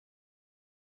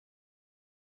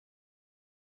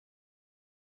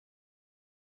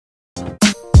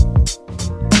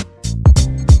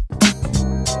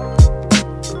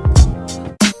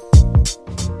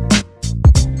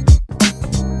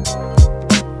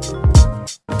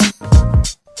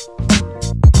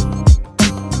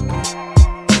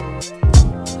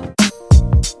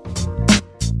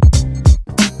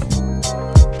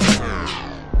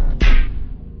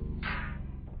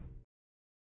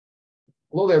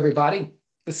everybody.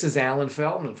 This is Alan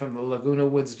Feldman from the Laguna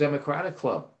Woods Democratic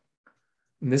Club.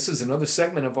 And this is another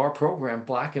segment of our program,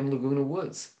 Black in Laguna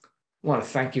Woods. I want to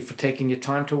thank you for taking your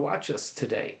time to watch us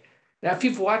today. Now, if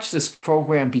you've watched this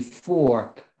program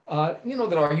before, you know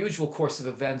that our usual course of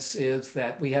events is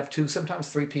that we have two, sometimes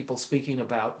three people speaking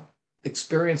about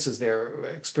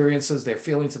their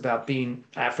feelings about being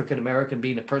African American,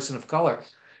 being a person of color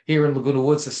here in Laguna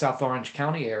Woods, the South Orange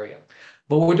County area.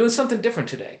 But we're doing something different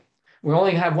today. We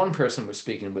only have one person we're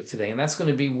speaking with today, and that's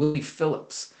going to be Willie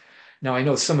Phillips. Now, I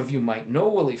know some of you might know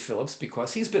Willie Phillips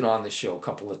because he's been on the show a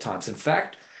couple of times. In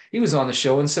fact, he was on the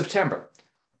show in September.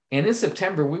 And in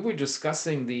September, we were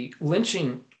discussing the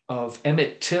lynching of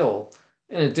Emmett Till,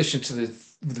 in addition to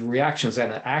the reactions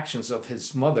and the actions of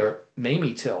his mother,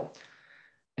 Mamie Till.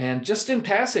 And just in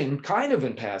passing, kind of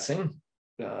in passing,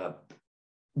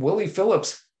 Willie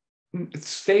Phillips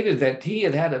stated that he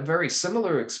had had a very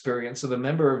similar experience with a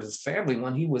member of his family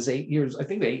when he was 8 years, I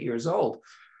think 8 years old.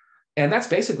 And that's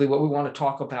basically what we want to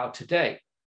talk about today.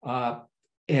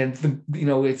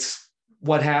 It's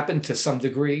what happened to some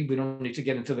degree. We don't need to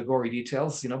get into the gory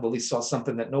details. Willie saw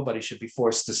something that nobody should be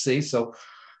forced to see. So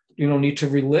you don't need to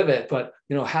relive it, but,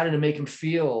 how did it make him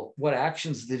feel? What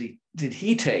actions did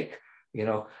he take?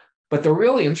 But the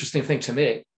really interesting thing to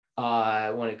me,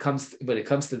 when it comes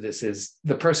to this, is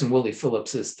the person Willie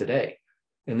Phillips is today,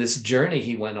 and this journey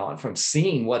he went on from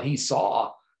seeing what he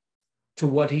saw to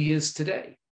what he is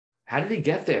today. How did he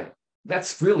get there?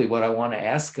 That's really what I want to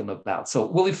ask him about. So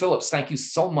Willie Phillips, thank you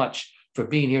so much for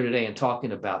being here today and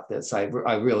talking about this. I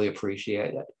really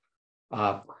appreciate it.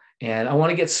 And I want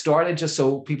to get started just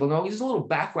so people know, just a little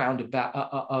background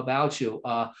about you.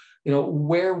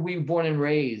 Where were you born and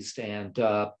raised, and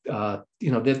I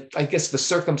guess the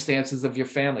circumstances of your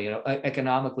family,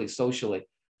 economically, socially.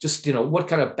 Just what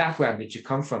kind of background did you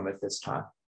come from at this time?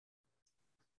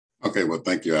 Okay, well,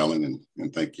 thank you, Alan,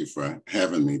 and thank you for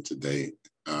having me today.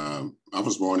 I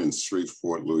was born in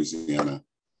Shreveport, Louisiana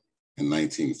in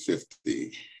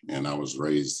 1950, and I was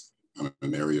raised in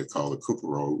an area called the Cooper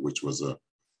Road, which was a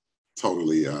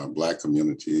totally Black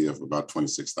community of about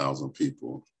 26,000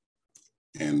 people.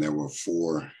 And there were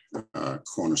 4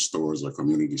 corner stores or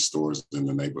community stores in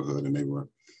the neighborhood, and they were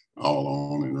all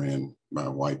owned and ran by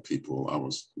white people. I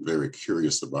was very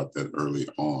curious about that early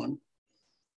on.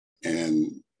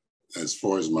 And as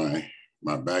far as my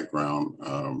background,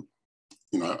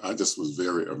 I just was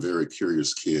a very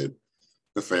curious kid.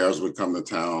 The fairs would come to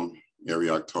town every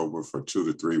October for 2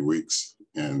 to 3 weeks.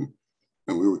 And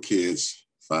when we were kids,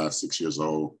 5, 6 years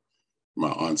old,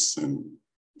 my aunts and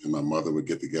my mother would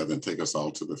get together and take us all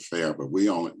to the fair. But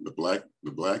the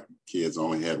black kids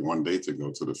only had one day to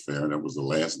go to the fair. That was the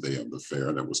last day of the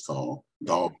fair. That was called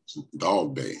Dog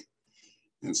Day.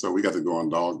 And so we got to go on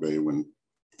Dog Day when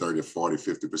 30, 40,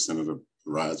 50% of the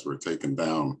rides were taken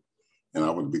down. And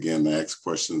I would begin to ask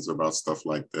questions about stuff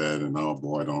like that. And oh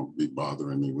boy, don't be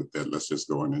bothering me with that. Let's just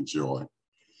go and enjoy.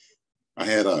 I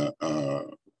had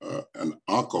an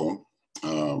uncle,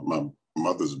 my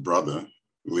mother's brother,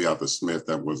 Lee Arthur Smith,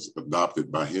 that was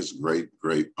adopted by his great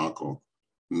uncle,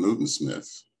 Newton Smith.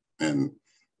 And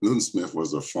Newton Smith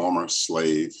was a former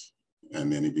slave,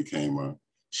 and then he became a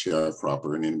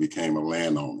sharecropper, and then became a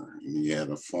landowner. And he had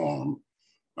a farm,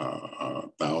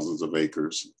 thousands of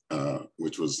acres,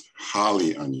 which was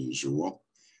highly unusual.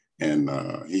 And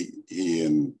he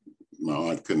and my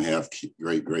aunt couldn't have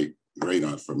great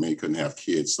aunt for me, couldn't have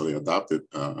kids. So they adopted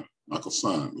Uncle's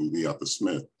son, Lee Arthur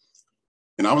Smith.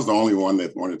 And I was the only one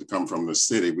that wanted to come from the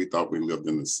city. We thought we lived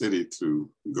in the city to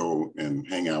go and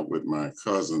hang out with my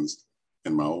cousins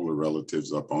and my older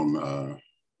relatives up on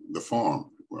the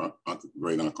farm,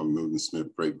 great Uncle Newton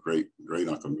Smith, great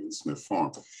Uncle Newton Smith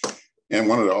farm. And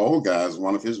one of the old guys,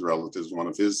 one of his relatives, one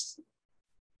of his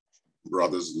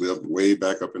brothers lived way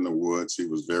back up in the woods. He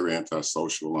was very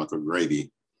antisocial, Uncle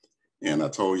Grady. And I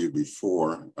told you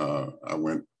before, I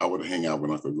would hang out with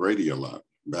Uncle Grady a lot,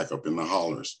 back up in the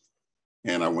hollers.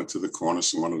 And I went to one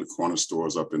of the corner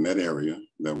stores up in that area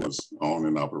that was owned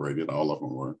and operated, all of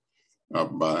them were,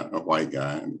 by a white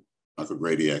guy. And Uncle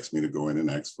Grady asked me to go in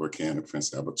and ask for a can of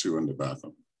Prince Albert chewing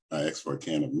tobacco. I asked for a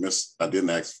can of I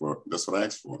didn't ask for, that's what I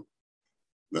asked for.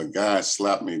 The guy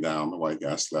slapped me down, the white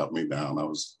guy slapped me down. I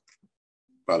was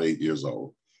about 8 years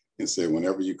old, and said,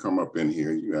 whenever you come up in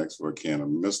here, you ask for a can of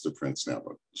Mr. Prince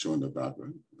Albert chewing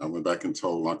tobacco. I went back and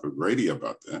told Uncle Grady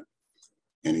about that.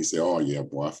 And he said, oh yeah,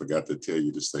 boy, I forgot to tell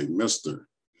you to say Mr.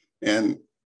 And,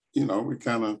 we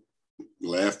kind of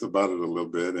laughed about it a little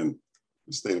bit and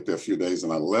stayed up there a few days,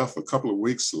 and I left a couple of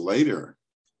weeks later.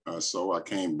 So I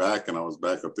came back, and I was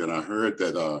back up there, and I heard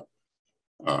that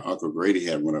Uncle Grady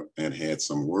had went up and had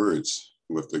some words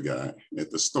with the guy at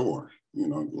the store. You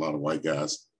know, a lot of white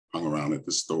guys hung around at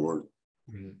the store,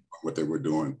 what they were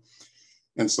doing.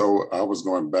 And so I was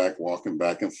walking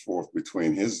back and forth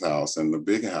between his house and the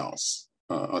big house,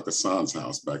 Uncle Son's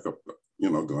house, back up, you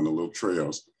know, doing the little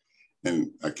trails.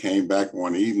 And I came back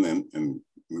one evening and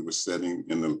we were sitting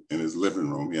in his living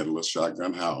room. He had a little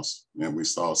shotgun house, and we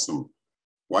saw some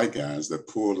white guys that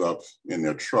pulled up in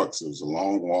their trucks. It was a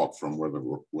long walk from where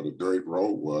the dirt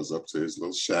road was up to his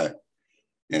little shack.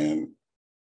 And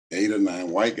 8 or 9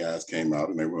 white guys came out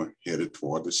and they were headed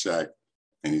toward the shack.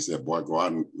 And he said, boy, go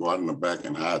out in the back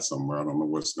and hide somewhere. I don't know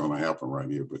what's going to happen right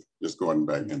here, but just go out in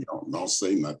the back and don't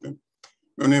say nothing.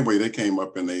 But anyway, they came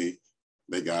up and they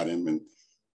got him, and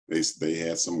they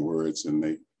had some words,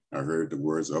 and I heard the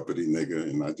words uppity nigger,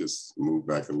 and I just moved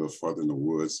back a little further in the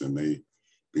woods, and they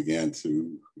began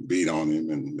to beat on him,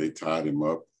 and they tied him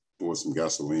up, poured some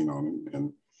gasoline on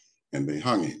him, and they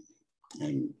hung him.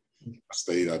 And I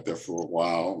stayed out there for a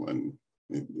while, and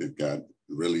it got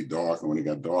really dark. And when it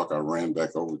got dark, I ran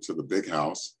back over to the big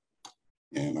house,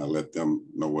 and I let them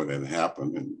know what had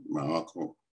happened. And my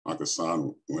Uncle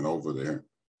Son went over there,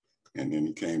 and then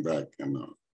he came back and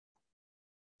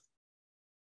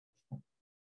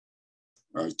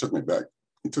he took me back.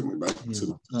 He took me back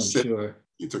to the city. Sure.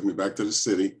 He took me back to the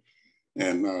city,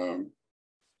 and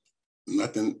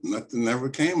nothing ever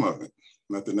came of it.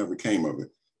 Nothing ever came of it.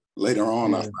 Later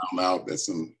on, I found out that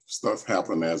some stuff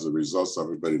happened as a result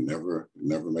of it, but it never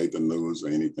made the news or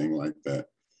anything like that.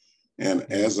 And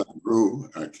as I grew,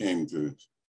 I came to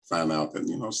find out that,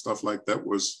 you know, stuff like that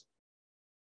was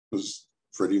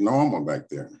pretty normal back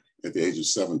there. At the age of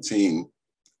 17,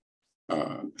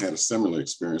 had a similar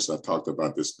experience. I talked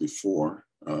about this before.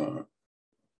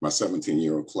 My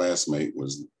 17-year-old classmate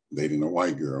was dating a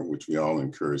white girl, which we all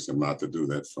encouraged him not to do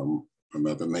that, from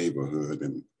another neighborhood.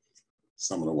 And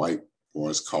some of the white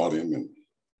boys caught him and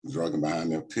drug him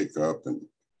behind their pickup and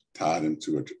tied him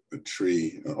to a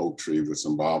tree, an oak tree with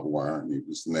some barbed wire, and he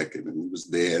was naked and he was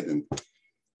dead. And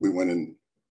we went and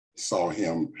saw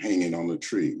him hanging on the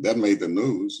tree. That made the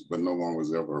news, but no one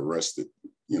was ever arrested,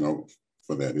 you know,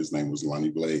 for that. His name was Lonnie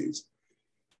Blaze.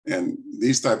 And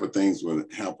these type of things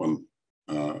would happen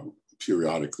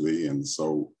periodically. And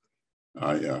so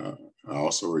I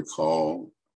also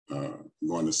recall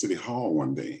going to City Hall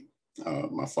one day.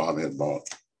 My father had bought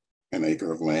an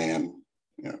acre of land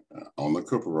on the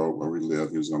Cooper Road where we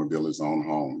lived. He was going to build his own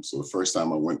home. So the first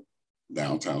time I went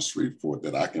downtown Shreveport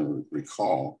that I can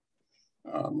recall,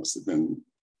 must have been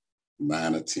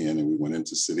 9 or 10, and we went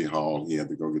into City Hall. He had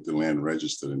to go get the land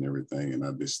registered and everything. And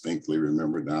I distinctly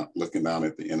remember looking down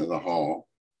at the end of the hall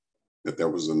that there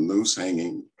was a noose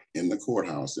hanging in the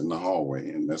courthouse in the hallway.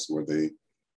 And that's where they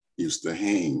used to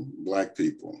hang Black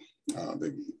people,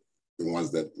 the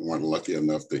ones that weren't lucky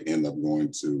enough to end up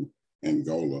going to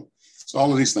Angola. So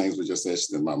all of these things were just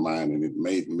etched in my mind, and it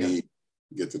made me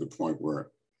get to the point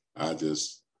where I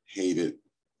just hated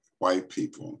white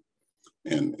people.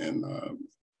 And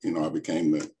you know, I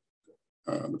became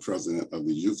the president of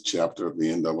the youth chapter of the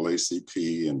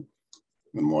NAACP, and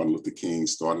when Martin Luther King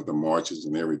started the marches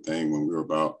and everything, when we were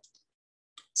about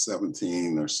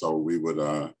 17 or so, we would,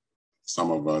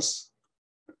 some of us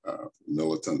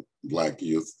militant Black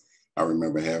youth, I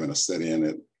remember having a sit-in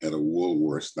at a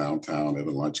Woolworths downtown at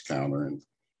a lunch counter, and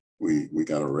we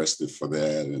got arrested for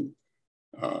that. And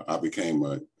I became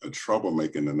a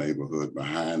troublemaker in the neighborhood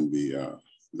behind the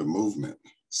movement.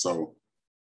 So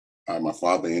my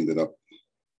father ended up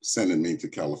sending me to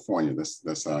California.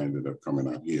 That's how I ended up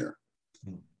coming out here.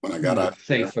 When I got out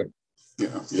safer.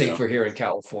 Safer here in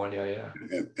California,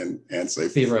 and safer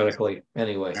theoretically,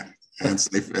 anyway. And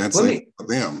safe for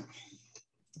them.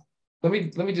 Let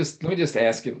me just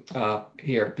ask you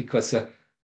here, because I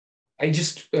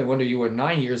wonder, you were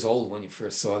 9 years old when you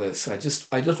first saw this. I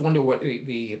just wonder what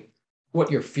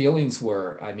your feelings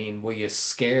were. I mean, were you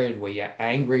scared? Were you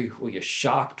angry? Were you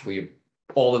shocked? Were you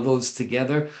all of those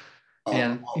together?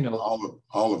 And you know,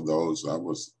 all of those. I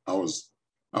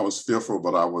was fearful,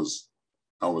 but I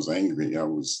was angry. I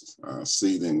was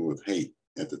seething with hate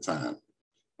at the time.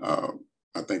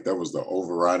 I think that was the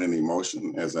overriding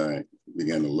emotion as I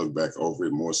began to look back over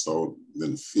it, more so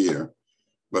than fear.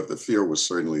 But the fear was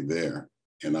certainly there.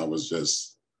 And I was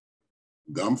just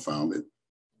dumbfounded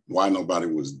why nobody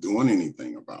was doing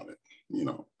anything about it. You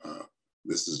know,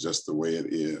 this is just the way it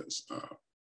is.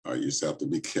 You just have to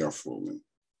be careful and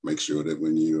make sure that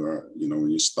when you are, you know,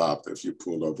 when you stop, if you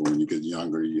pull over, when you get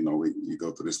younger, you know, you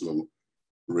go through this little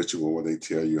ritual where they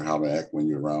tell you how to act when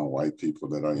you're around white people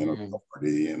that are in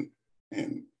authority.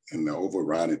 And the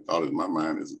overriding thought in my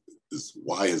mind is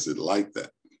why is it like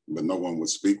that? But no one would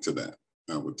speak to that.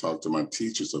 I would talk to my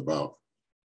teachers about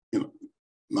you know,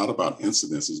 not about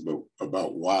incidences, but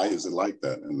about why is it like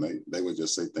that? And they would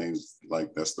just say things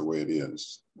like, that's the way it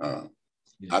is. I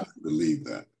didn't believe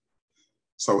that.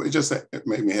 So it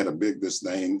made me had a big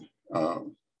disdain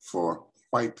for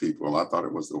white people. I thought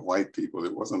it was the white people.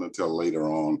 It wasn't until later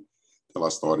on till I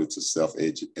started to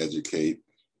self-educate.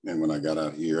 And when I got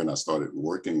out here and I started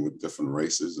working with different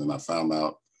races, and I found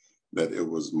out that it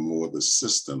was more the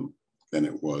system than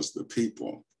it was the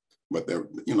people. But there,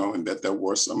 you know, and that there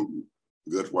were some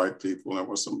good white people, there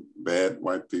were some bad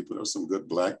white people, there were some good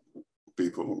Black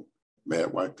people,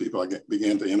 bad white people. I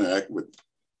began to interact with,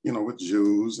 you know, with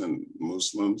Jews and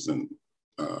Muslims and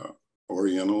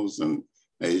Orientals and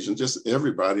Asians, just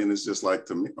everybody. And it's just like,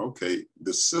 to me, okay,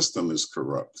 the system is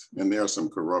corrupt, and there are some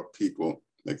corrupt people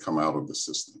that come out of the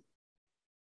system.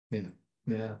 Yeah,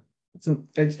 yeah. So,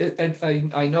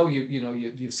 I know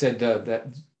you said that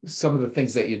some of the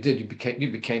things that you did, you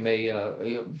became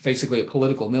basically a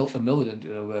political militant.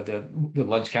 The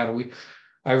lunch counter.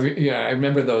 I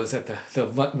remember those at the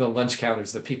lunch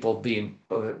counters, the people being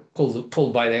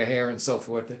pulled by their hair and so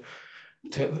forth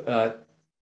to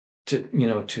get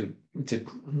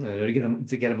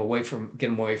them away from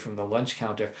the lunch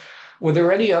counter. Were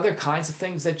there any other kinds of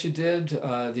things that you did?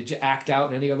 Did you act out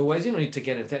in any other ways? You don't need to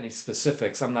get into any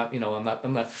specifics. I'm not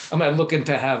looking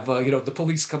to have the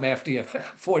police come after you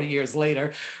 40 years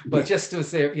later. But just to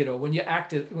say, when you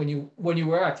acted, when you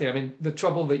were acting, I mean, the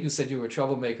trouble that you said you were a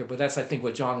troublemaker, but that's, I think,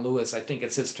 what John Lewis, I think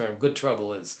it's his term, good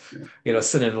trouble is,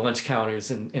 sitting at the lunch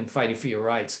counters and fighting for your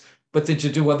rights. But did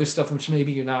you do other stuff which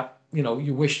maybe you're not,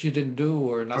 you wish you didn't do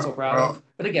or not so proud of?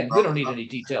 But again, we don't need any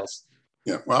details.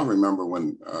 Yeah, well, I remember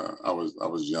when I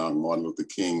was young, Martin Luther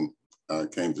King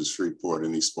came to Shreveport,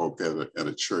 and he spoke at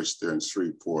a church there in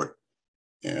Shreveport.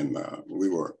 And there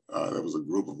was a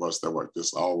group of us that were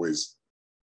just always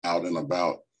out and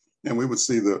about. And we would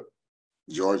see the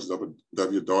George W.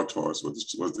 Dortos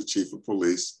was the chief of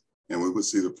police. And we would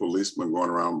see the policemen going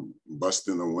around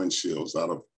busting the windshields out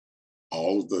of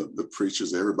all the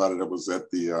preachers, everybody that was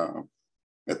at the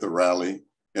rally,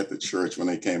 at the church. When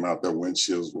they came out, their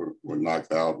windshields were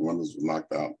knocked out, windows were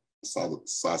knocked out. So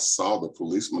I saw the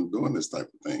policemen doing this type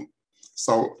of thing.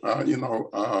 So,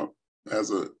 as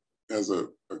a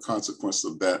consequence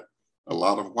of that, a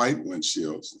lot of white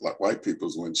windshields, like white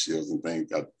people's windshields and things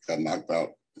got knocked out,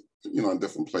 in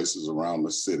different places around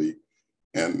the city.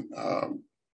 And,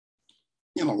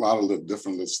 a lot of the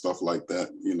different little stuff like that,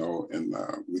 and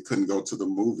we couldn't go to the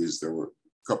movies. There were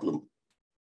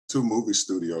two movie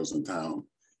studios in town,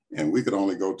 and we could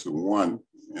only go to one,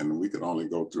 and we could only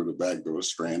go through the back door,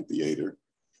 Strand Theater,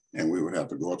 and we would have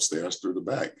to go upstairs through the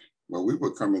back. Well, we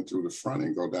would come in through the front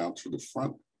and go down through the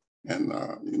front, and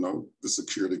the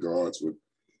security guards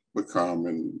would come,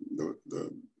 and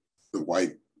the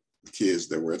white kids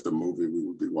that were at the movie, we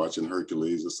would be watching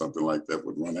Hercules or something like that,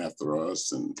 would run after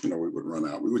us, and we would run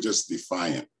out. We were just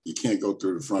defiant. You can't go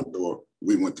through the front door.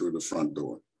 We went through the front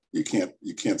door. You can't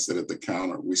sit at the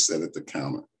counter. We sat at the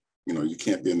counter. You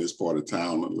can't be in this part of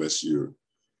town unless you're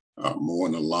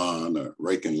mowing the lawn or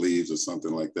raking leaves or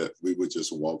something like that. We would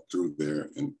just walk through there,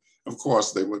 and of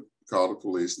course they would call the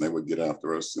police and they would get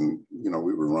after us, and we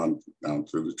would run down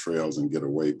through the trails and get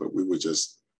away. But we were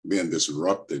just being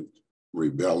disrupted,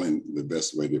 rebelling the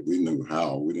best way that we knew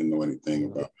how. We didn't know anything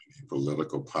about any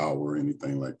political power or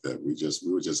anything like that. We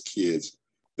were just kids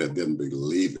that didn't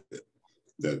believe it,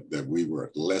 that we were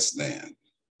less than.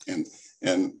 And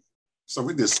so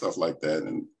we did stuff like that.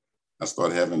 And I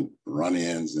started having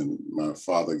run-ins, and my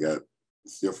father got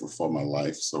fearful for my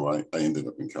life. So I ended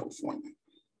up in California.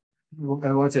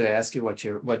 I wanted to ask you what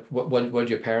did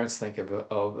your parents think of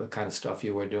the kind of stuff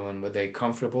you were doing? Were they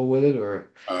comfortable with it, or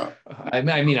I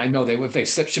know if they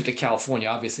shipped to California,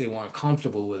 obviously they weren't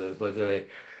comfortable with it, but did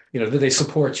they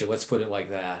support you? Let's put it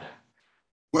like that.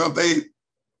 Well,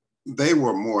 they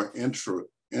were more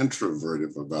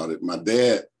introverted about it. My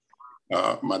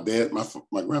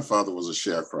grandfather was a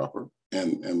sharecropper,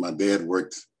 and my dad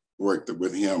worked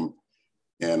with him.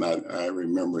 And I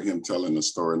remember him telling the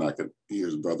story, and I could hear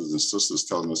his brothers and sisters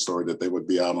telling the story that they would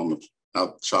be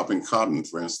out chopping cotton.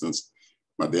 For instance,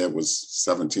 my dad was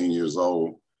 17 years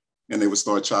old, and they would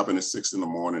start chopping at 6 in the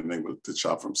morning. They would to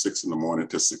chop from 6 in the morning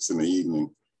to 6 in the evening.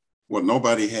 Well,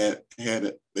 nobody had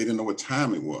it. They didn't know what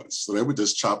time it was. So they would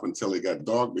just chop until it got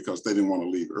dark, because they didn't want to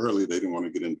leave early. They didn't want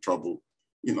to get in trouble,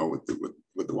 with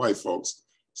the white folks.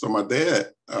 So my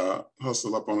dad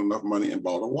hustled up on enough money and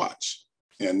bought a watch.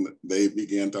 And they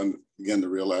began to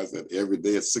realize that every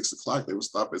day at 6 o'clock, they would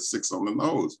stop at 6 on the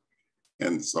nose.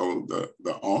 And so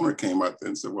the owner came out there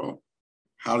and said, well,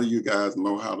 how do you guys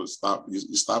know how to stop? You're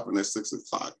stopping at 6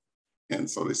 o'clock. And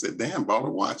so they said, Dan bought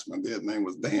a watch. My dad's name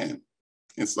was Dan.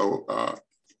 And so,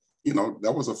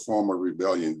 that was a form of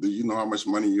rebellion. Do you know how much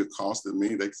money you costed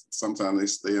me? Sometimes they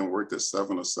stay and worked at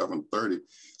 7 or 7:30.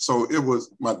 So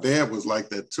my dad was like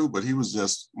that too, but he was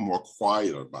just more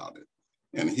quiet about it.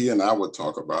 And he and I would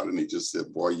talk about it, and he just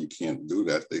said, boy, you can't do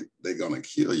that. They're gonna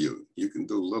kill you. You can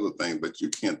do little things, but you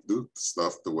can't do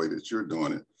stuff the way that you're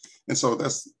doing it. And so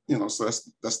that's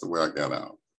the way I got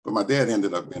out. But my dad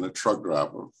ended up being a truck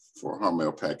driver for a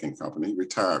Hormel packing company. He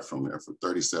retired from there for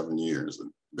 37 years.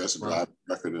 And best driving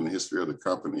record in the history of the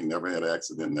company. Never had an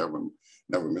accident,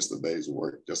 never missed a day's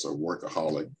work, just a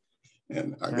workaholic.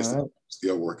 And I guess I'm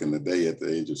still working today at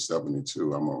the age of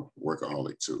 72. I'm a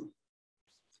workaholic too.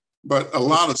 But a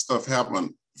lot of stuff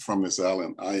happened from this,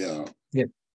 Alan. I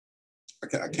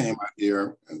came out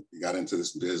here and got into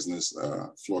this business,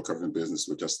 floor covering business,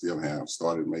 which I still have.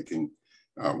 Started making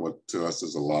what to us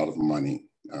is a lot of money.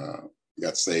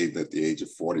 Got saved at the age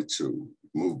of 42,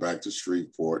 moved back to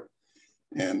Shreveport,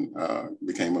 and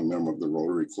became a member of the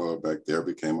Rotary Club back there,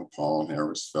 became a Paul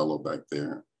Harris Fellow back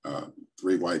there.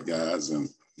 3 white guys and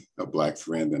a black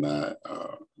friend and I,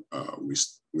 we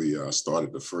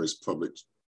started the first public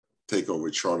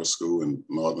takeover charter school in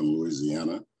northern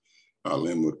Louisiana,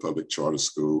 Linwood Public Charter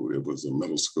School. It was a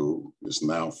middle school. It's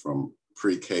now from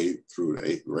pre-K through the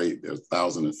 8th grade. There's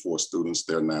 1,004 students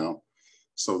there now.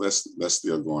 So that's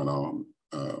still going on.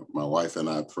 My wife and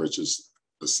I purchased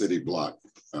a city block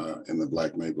in the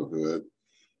Black neighborhood.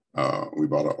 We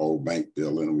bought an old bank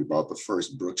building. We bought the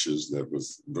first Brooks's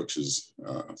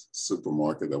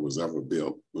supermarket that was ever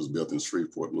built. It was built in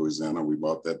Shreveport, Louisiana. We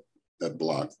bought that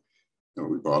block. And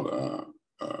we bought a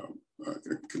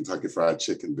Kentucky Fried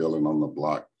Chicken building on the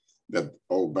block. That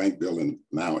old bank building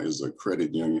now is a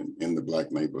credit union in the Black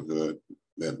neighborhood.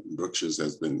 That Brooks's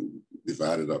has been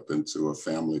divided up into a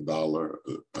Family Dollar,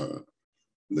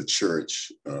 the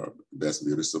church, Best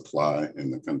Beauty Supply,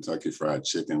 and the Kentucky Fried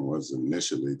Chicken was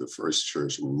initially the first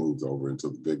church. We moved over into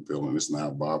the big building. It's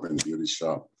now Barber and Beauty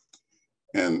Shop.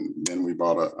 And then we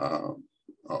bought a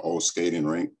old skating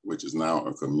rink, which is now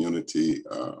a community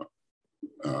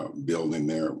building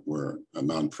there, where a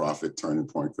nonprofit, Turning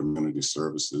Point Community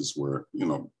Services, where a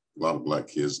lot of Black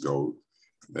kids go,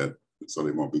 so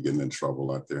they won't be getting in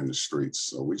trouble out there in the streets.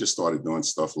 So we just started doing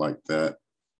stuff like that,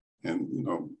 and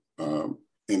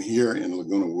and here in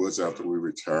Laguna Woods, after we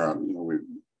retired,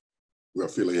 we're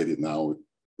affiliated now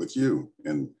with you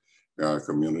and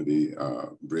community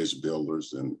bridge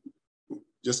builders, and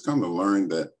just come to learn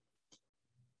that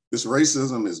this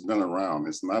racism has been around.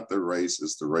 It's not the race,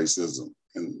 it's the racism.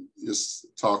 And just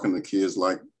talking to kids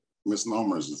like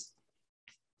misnomers.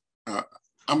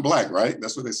 I'm Black, right?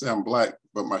 That's what they say, I'm Black,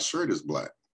 but my shirt is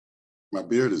Black. My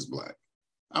beard is Black.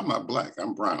 I'm not Black,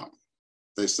 I'm brown.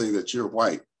 They say that you're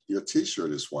white, your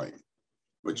t-shirt is white,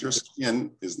 but your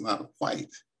skin is not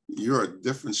white. You're a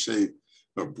different shade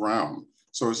of brown.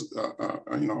 So it's,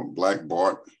 Black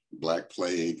Bart, Black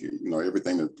Plague,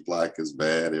 everything that's Black is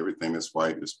bad, everything that's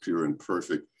white is pure and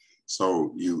perfect.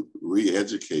 So you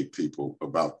re-educate people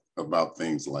about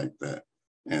things like that.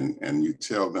 And you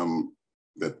tell them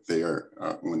that they're,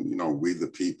 when, we the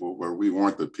people, where we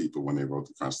weren't the people when they wrote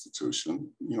the Constitution,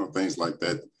 things like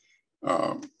that.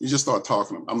 You just start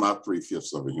talking. I'm not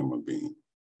 3/5 of a human being.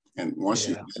 And once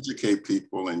you educate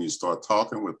people and you start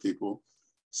talking with people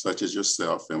such as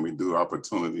yourself, and we do have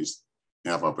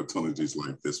opportunities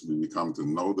like this, we become to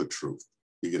know the truth.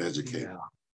 You get educated.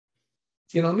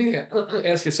 Yeah. Let me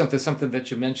ask you something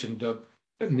that you mentioned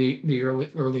in the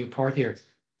earlier part here.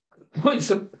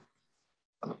 So,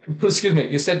 excuse me,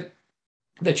 you said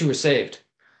that you were saved.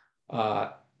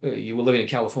 You were living in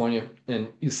California, and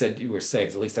you said you were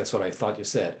saved. At least that's what I thought you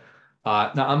said.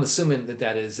 Now, I'm assuming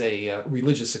that is a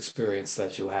religious experience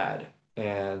that you had.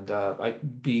 And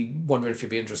I'd be wondering if you'd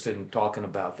be interested in talking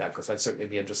about that, because I'd certainly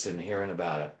be interested in hearing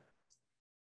about it.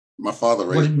 My father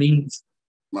raised, what it means.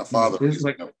 My father raised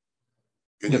me up.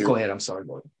 Go ahead. I'm sorry,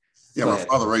 Lloyd. Yeah, my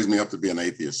father raised me up to be an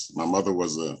atheist. My mother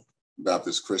was a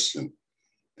Baptist Christian.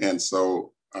 And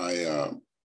so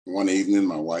one evening,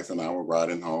 my wife and I were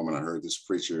riding home, and I heard this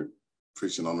preacher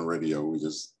preaching on the radio. We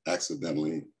just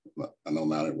accidentally, I know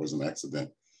now it was an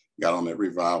accident, got on that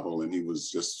revival, and he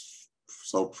was just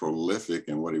so prolific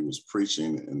in what he was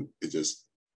preaching, and it just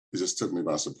took me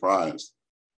by surprise.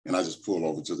 And I just pulled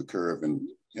over to the curb in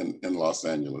Los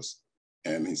Angeles.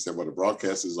 And he said, well, the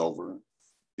broadcast is over.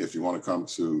 If you want to come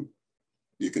to,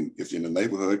 you can, if you're in the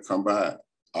neighborhood, come by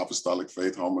Apostolic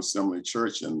Faith Home Assembly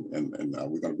Church, and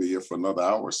we're going to be here for another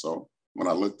hour or so. When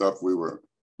I looked up, we were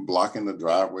blocking the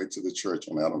driveway to the church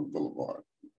on Adams Boulevard.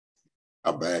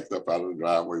 I backed up out of the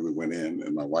driveway, we went in,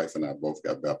 and my wife and I both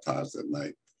got baptized that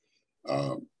night.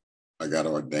 I got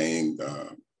ordained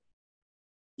a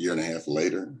year and a half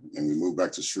later, and we moved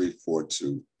back to Shreveport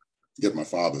to get my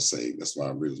father saved. That's why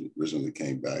I originally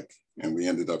came back. And we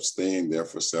ended up staying there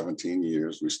for 17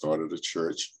 years. We started a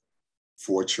church.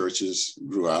 4 churches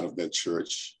grew out of that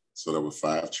church. So there were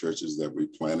 5 churches that we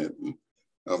planted. And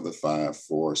of the 5,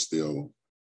 4 still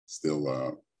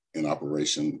in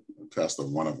operation. Pastor,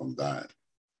 one of them died.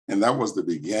 And that was the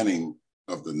beginning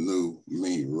of the new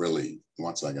me, really,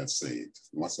 once I got saved.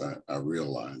 Once I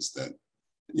realized that,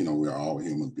 we're all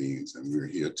human beings and we're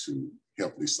here to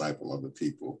help disciple other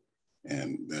people,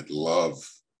 and that love,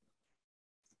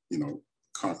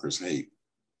 conquers hate,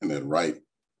 and that right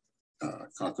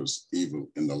conquers evil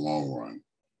in the long run.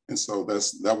 And so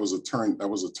that was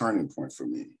a turning point for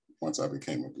me once I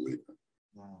became a believer.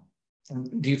 Wow.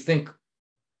 And do you think,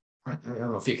 I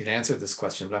don't know if you can answer this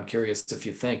question, but I'm curious if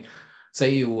you think,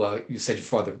 say you said your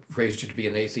father raised you to be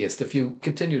an atheist. If you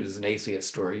continued as an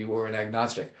atheist or you were an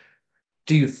agnostic,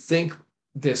 do you think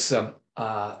this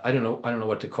I don't know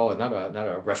what to call it, not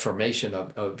a reformation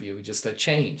of you, just a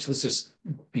change? Let's just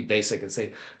be basic and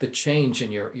say the change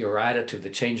in your attitude, the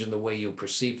change in the way you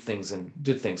perceive things and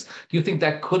did things. Do you think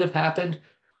that could have happened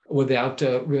without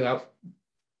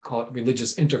call it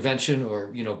religious intervention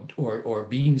or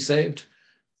being saved?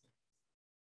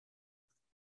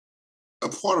 A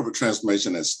part of a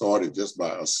transformation that started just by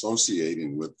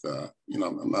associating with,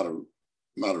 I'm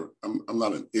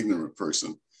not an ignorant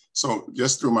person. So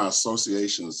just through my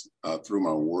associations, through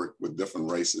my work with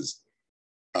different races,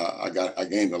 I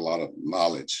gained a lot of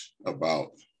knowledge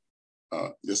about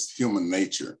just human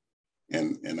nature.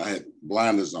 And I had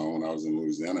blinders on when I was in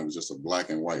Louisiana. It was just a black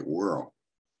and white world.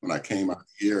 When I came out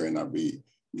here and I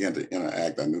began to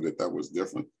interact, I knew that was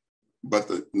different. But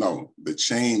the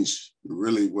change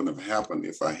really wouldn't have happened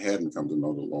if I hadn't come to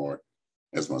know the Lord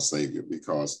as my Savior,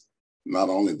 because not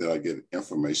only did I get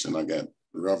information, I got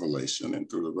revelation. And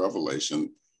through the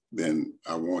revelation, then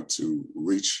I want to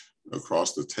reach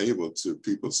across the table to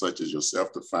people such as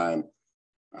yourself to find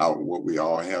out what we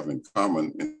all have in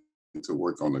common and to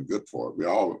work on the good part. We're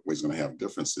always going to have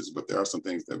differences, but there are some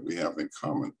things that we have in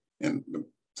common. And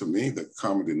to me, the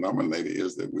common denominator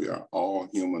is that we are all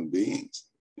human beings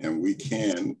and we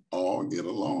can all get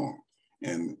along.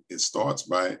 And it starts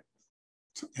by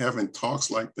having talks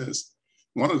like this.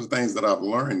 One of the things that I've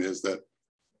learned is that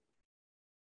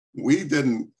we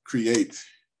didn't create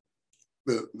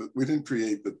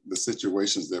the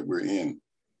situations that we're in.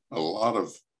 A lot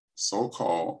of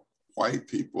so-called white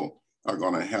people are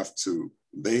going to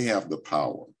they have the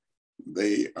power.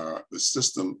 The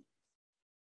system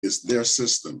is their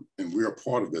system, and we're a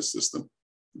part of their system.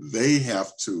 They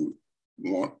have to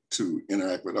want to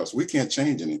interact with us. We can't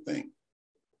change anything.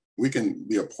 We can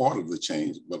be a part of the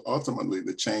change, but ultimately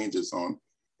the change is on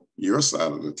your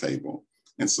side of the table.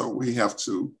 And so we have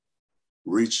to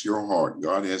reach your heart.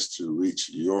 God has to reach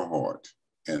your heart.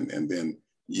 And then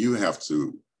you have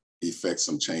to effect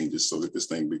some changes so that this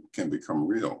thing can become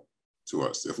real to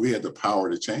us. If we had the power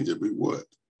to change it, we would.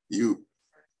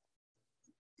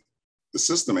 The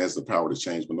system has the power to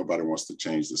change, but nobody wants to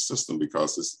change the system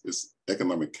because it's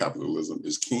economic capitalism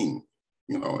is king,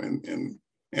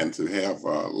 and to have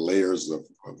layers of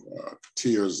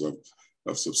tiers of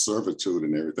subservitude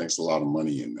and everything. It's a lot of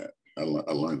money in that. I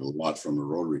learned a lot from the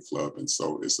Rotary Club, and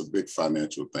so it's a big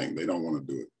financial thing. They don't want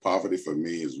to do it. Poverty for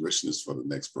me is richness for the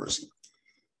next person.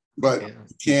 But it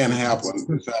can happen.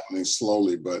 It's happening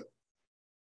slowly, but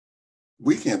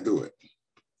we can't do it.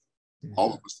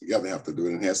 All of us together have to do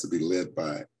it. And it has to be led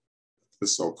by the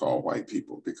so-called white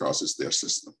people because it's their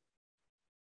system.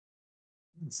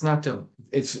 It's not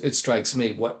it strikes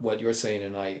me what you're saying,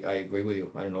 and I agree with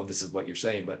you. I don't know if this is what you're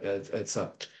saying, but it's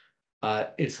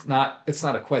not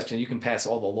a question. You can pass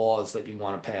all the laws that you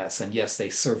want to pass, and yes, they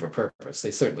serve a purpose.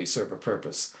 They certainly serve a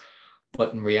purpose.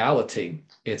 But in reality,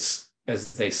 it's,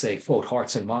 as they say, quote,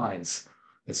 hearts and minds.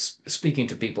 It's speaking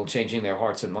to people, changing their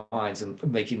hearts and minds and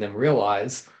making them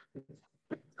realize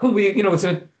who it's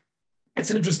an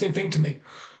interesting thing to me.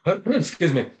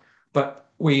 Excuse me.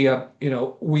 But we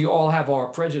all have our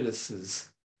prejudices.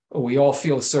 We all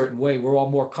feel a certain way. We're all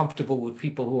more comfortable with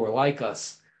people who are like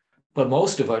us. But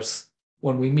most of us,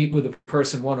 when we meet with a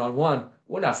person one-on-one,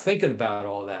 we're not thinking about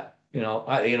all that.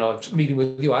 Meeting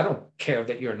with you, I don't care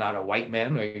that you're not a white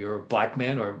man or you're a black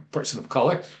man or a person of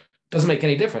color. Doesn't make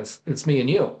any difference. It's me and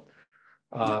you.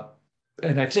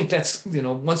 And I think that's,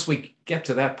 once we get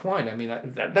to that point, I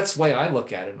mean, that's the way I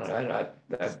look at it.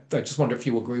 I just wonder if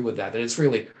you agree with that it's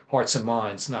really hearts and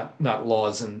minds, not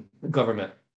laws and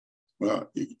government.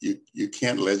 Well, you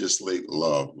can't legislate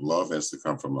love. Love has to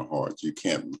come from the heart. You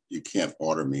can't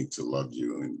order me to love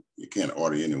you, and you can't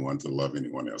order anyone to love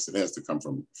anyone else. It has to come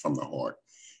from the heart.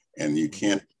 And you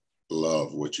can't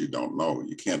love what you don't know.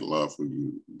 You can't love who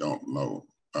you don't know,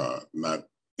 not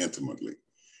intimately.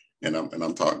 And I'm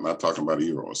not talking about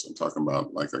eros. I'm talking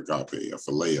about like agape, a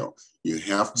phileo. You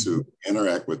have to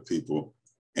interact with people,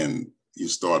 and you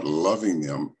start loving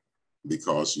them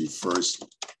because you first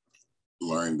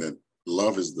learn that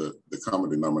love is the common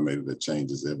denominator that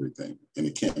changes everything, and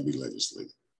it can't be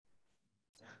legislated.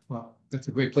 Well, that's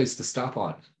a great place to stop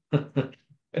on.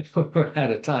 We're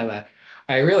out of time.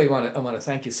 I really want to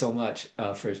thank you so much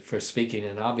for speaking,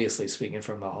 and obviously speaking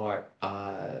from the heart.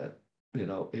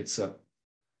 It's a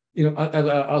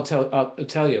I'll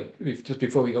tell you just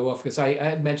before we go off, because I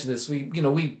had mentioned this.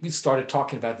 We started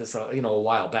talking about this a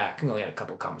while back. We only had a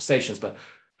couple of conversations,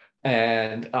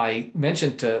 and I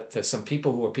mentioned to some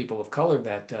people who are people of color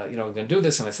that we're going to do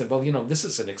this, and I said, well, this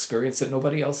is an experience that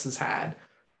nobody else has had.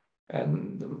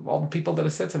 And all the people that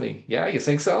have said to me, yeah, you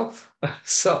think so?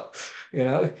 So,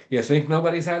 you think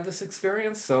nobody's had this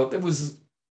experience? So it was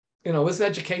an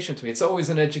education to me. It's always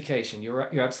an education.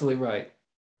 You're absolutely right.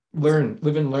 Learn,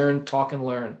 live and learn, talk and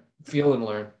learn, feel and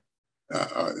learn.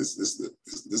 This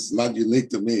is not unique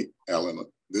to me, Ellen.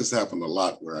 This happened a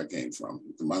lot where I came from.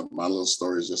 My little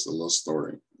story is just a little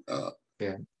story.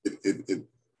 Yeah. It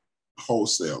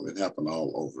wholesale. It happened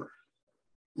all over.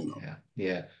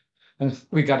 Yeah. And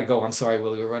we got to go. I'm sorry,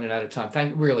 Willie. We're running out of time.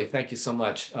 Thank you so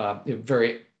much. You're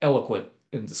very eloquent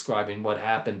in describing what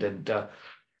happened, and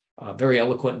very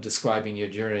eloquent in describing your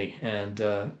journey. And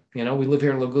we live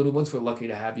here in Laguna Woods. We're lucky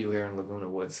to have you here in Laguna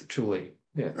Woods. Truly,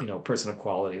 person of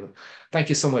quality. Thank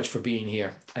you so much for being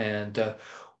here. And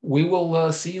we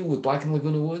will see you with Black and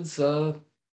Laguna Woods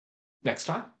next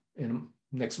time, in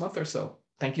next month or so.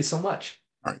 Thank you so much.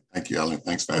 All right. Thank you, Ellen.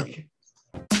 Thanks for having me.